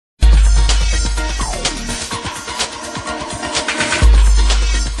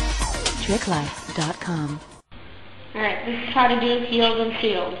TrickLife.com. Alright, this is how to do healed and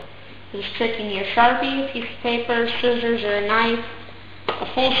sealed. This is trick. You need a Sharpie, a piece of paper, scissors or a knife, a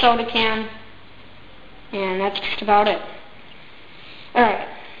full soda can, and that's just about it. Alright,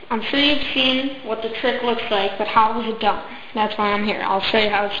 I'm sure you've seen what the trick looks like, but how was it done? That's why I'm here. I'll show you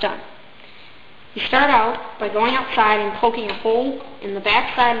how it's done. You start out by going outside and poking a hole in the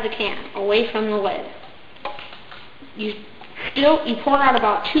back side of the can, away from the lid. You pour out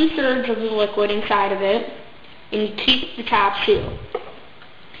about 2/3 of the liquid inside of it, and you keep the top sealed.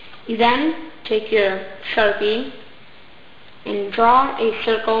 You then take your Sharpie and draw a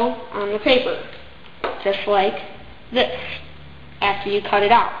circle on the paper, just like this, after you cut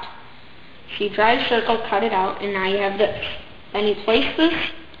it out. So you draw a circle, cut it out, and now you have this. Then you place this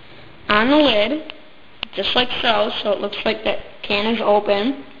on the lid, just like so it looks like the can is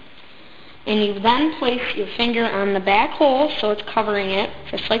open. And you then place your finger on the back hole so it's covering it,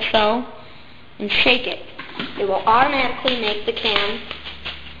 just like so, and shake it. It will automatically make the can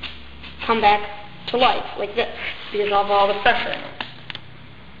come back to life, like this, because of all the pressure in it.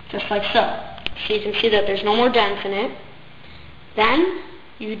 Just like so. So you can see that there's no more dents in it. Then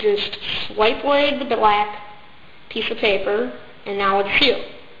you just swipe away the black piece of paper, and now it's sealed.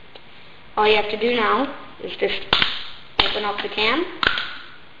 All you have to do now is just open up the can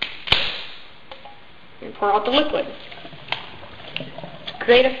and pour out the liquid.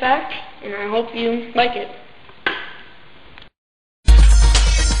 Great effect, and I hope you like it.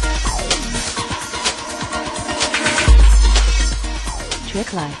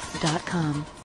 TrickLife.com.